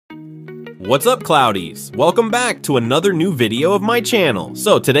What's up, Cloudies? Welcome back to another new video of my channel.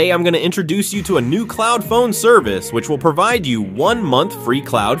 So today I'm going to introduce you to a new cloud phone service which will provide you 1 month free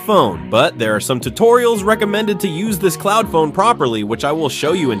cloud phone. But there are some tutorials recommended to use this cloud phone properly, which I will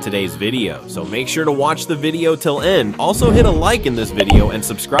show you in today's video. So make sure to watch the video till end. Also hit a like in this video and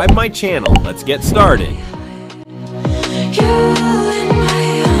subscribe my channel. Let's get started.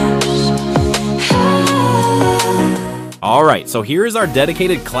 Alright, so here is our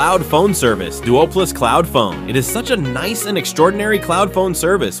dedicated cloud phone service, Duoplus Cloud Phone. It is such a nice and extraordinary cloud phone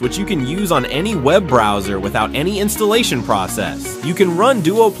service which you can use on any web browser without any installation process. You can run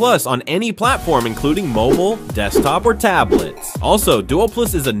Duoplus on any platform including mobile, desktop, or tablets. Also,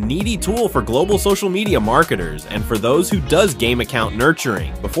 Duoplus is a needy tool for global social media marketers and for those who does game account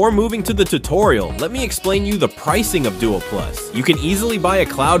nurturing. Before moving to the tutorial, let me explain you the pricing of Duoplus. You can easily buy a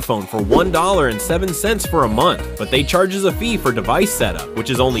cloud phone for $1.07 for a month, but they charge a fee for device setup, which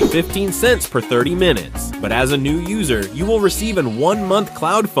is only 15 cents per 30 minutes. But as a new user, you will receive a 1 month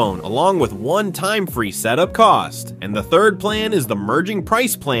cloud phone along with one-time free setup cost. And the third plan is the merging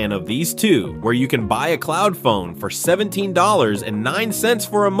price plan of these two, where you can buy a cloud phone for $17.09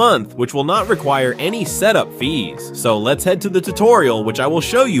 for a month, which will not require any setup fees. So let's head to the tutorial, which I will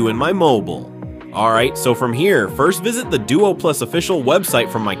show you in my mobile. Alright, so from here, first visit the Duoplus official website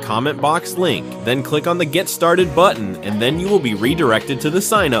from my comment box link, then click on the Get Started button, and then you will be redirected to the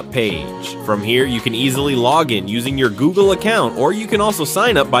sign up page. From here, you can easily log in using your Google account, or you can also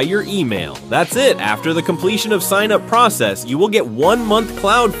sign up by your email. That's it. After the completion of sign up process, you will get 1 month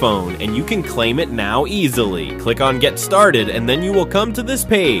cloud phone, and you can claim it now easily. Click on Get Started, and then you will come to this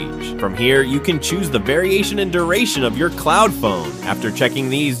page. From here, you can choose the variation and duration of your cloud phone. After checking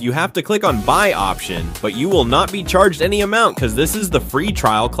these, you have to click on Buy option, but you will not be charged any amount because this is the free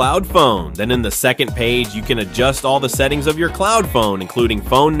trial cloud phone. Then in the second page, you can adjust all the settings of your cloud phone, including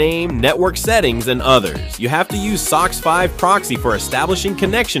phone name, network settings, and others. You have to use SOCKS 5 proxy for establishing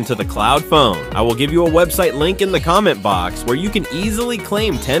connection to the cloud phone. I will give you a website link in the comment box where you can easily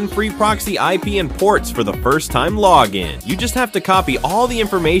claim 10 free proxy IP and ports for the first time login. You just have to copy all the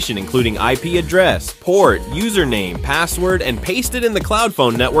information including IP address, port, username, password, and paste it in the cloud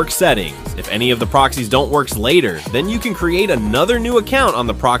phone network settings. If any of the proxies don't work later, then you can create another new account on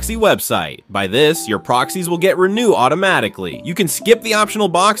the proxy website. By this, your proxies will get renewed automatically. You can skip the optional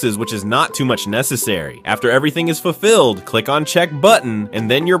boxes, which is not too much necessary. After everything is fulfilled, click on Check button,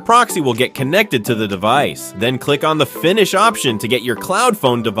 and then your proxy will get connected to the device. Then click on the Finish option to get your cloud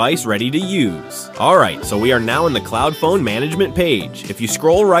phone device ready to use. Alright, so we are now in the cloud phone management page. If you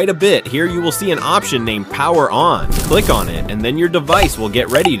scroll right a bit, here you will see an option named Power On. Click on it, and then your device will get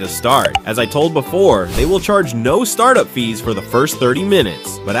ready to start. As I told before, they will charge no startup fees for the first 30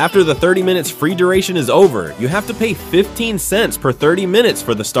 minutes. But after the 30 minutes free duration is over, you have to pay 15 cents per 30 minutes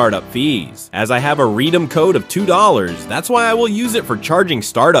for the startup fees. As I have a redeem code of $2, that's why I will use it for charging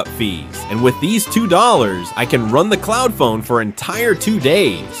startup fees. And with these $2, I can run the cloud phone for entire 2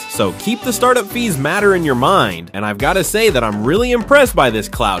 days. So keep the startup fees matter in your mind, and I've got to say that I'm really impressed by this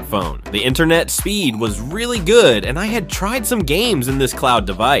cloud phone. The internet speed was really good, and I had tried some games in this cloud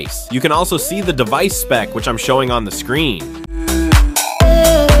device. You can also see the device spec, which I'm showing on the screen.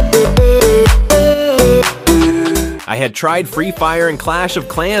 I had tried Free Fire and Clash of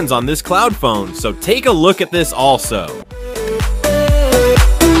Clans on this cloud phone, so take a look at this also.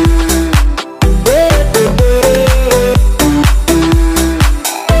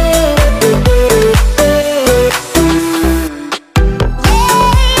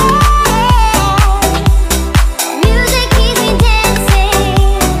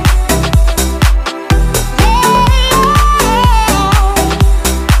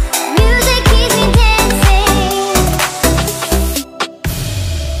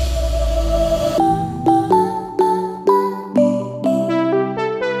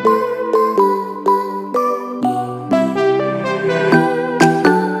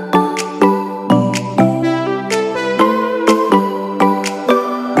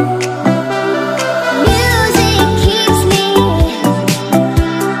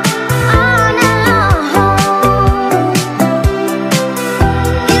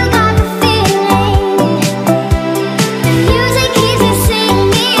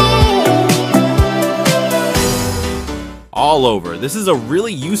 All over. This is a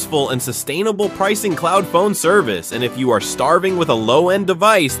really useful and sustainable pricing cloud phone service, and if you are starving with a low-end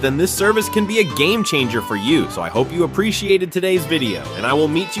device, then this service can be a game changer for you. So I hope you appreciated today's video, and I will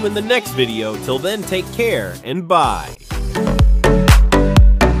meet you in the next video. Till then, take care and bye.